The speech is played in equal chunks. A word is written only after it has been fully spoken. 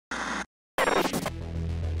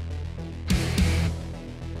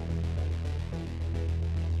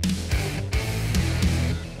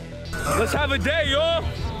Let's have a day, y'all.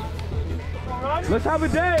 Let's have a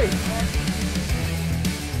day.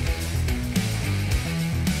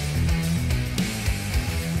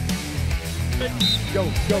 Go.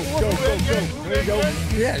 There you go.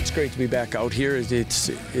 Yeah, it's great to be back out here.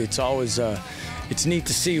 It's always it's neat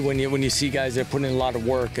to see when you see guys that put in a lot of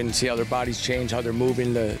work and see how their bodies change, how they're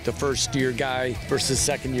moving. The first year guy versus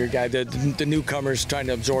second year guy, the newcomers trying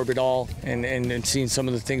to absorb it all and seeing some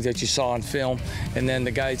of the things that you saw on film, and then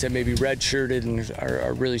the guys that maybe redshirted and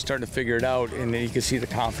are really starting to figure it out, and then you can see the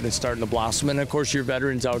confidence starting to blossom. And of course, your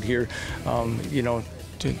veterans out here, you know,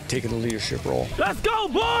 taking the leadership role. Let's go,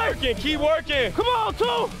 boy! Keep working. Come on,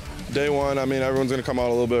 two. Day one, I mean, everyone's going to come out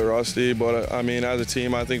a little bit rusty, but I mean, as a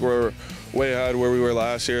team, I think we're way ahead where we were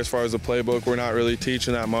last year as far as the playbook. We're not really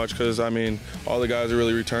teaching that much because, I mean, all the guys are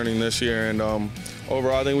really returning this year, and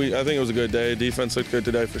overall, I think it was a good day. Defense looked good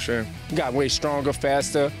today for sure. We got way stronger,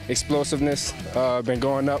 faster, explosiveness been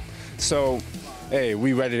going up. So, hey,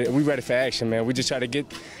 we ready for action, man. We just try to get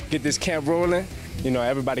this camp rolling. You know,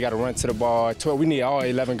 everybody got to run to the ball. We need all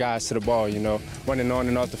 11 guys to the ball, you know, running on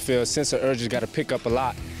and off the field. Sense of urge has got to pick up a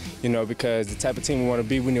lot, you know, because the type of team we want to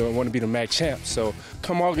be, we want to be the MAC champs. So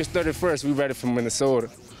come August 31st, we ready for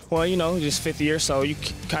Minnesota. Well, you know, just fifth year, so you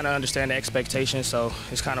kind of understand the expectations. So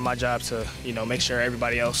it's kind of my job to, you know, make sure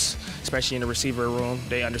everybody else, especially in the receiver room,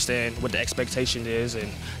 they understand what the expectation is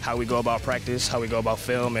and how we go about practice, how we go about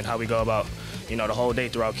film, and how we go about, you know, the whole day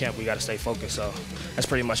throughout camp. We got to stay focused. So that's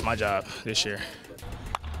pretty much my job this year.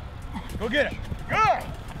 Go get it.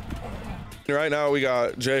 Go! Right now, we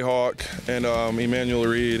got Jayhawk and Emmanuel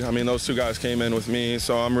Reed. I mean, those two guys came in with me,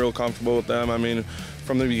 so I'm real comfortable with them. I mean,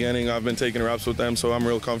 from the beginning, I've been taking reps with them, so I'm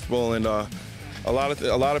real comfortable. And a lot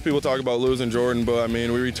of people talk about losing Jordan, but I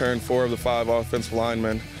mean, we returned 4 of the 5 offensive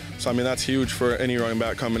linemen. So I mean, that's huge for any running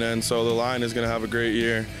back coming in. So the line is going to have a great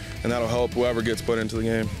year, and that'll help whoever gets put into the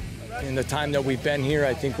game. In the time that we've been here,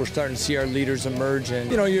 I think we're starting to see our leaders emerge. And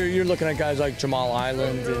you know, you're looking at guys like Jamal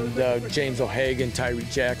Island and James O'Hagan, Tyree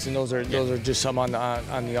Jackson. Those are just some on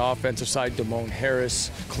the offensive side. Damone Harris,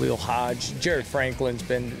 Khalil Hodge, Jared Franklin's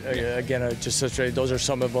been again just such a. Those are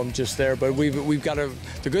some of them just there. But we've got a.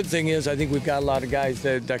 The good thing is I think we've got a lot of guys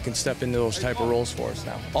that can step into those type of roles for us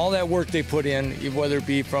now. All that work they put in, whether it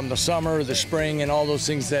be from the summer, the spring, and all those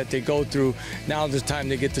things that they go through. Now is the time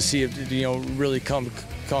they get to see it, you know, really come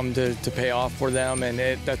to pay off for them, and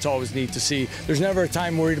that's always neat to see. There's never a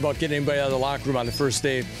time worried about getting anybody out of the locker room on the first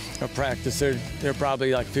day of practice. They're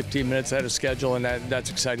probably like 15 minutes ahead of schedule, and that's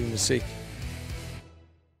exciting to see.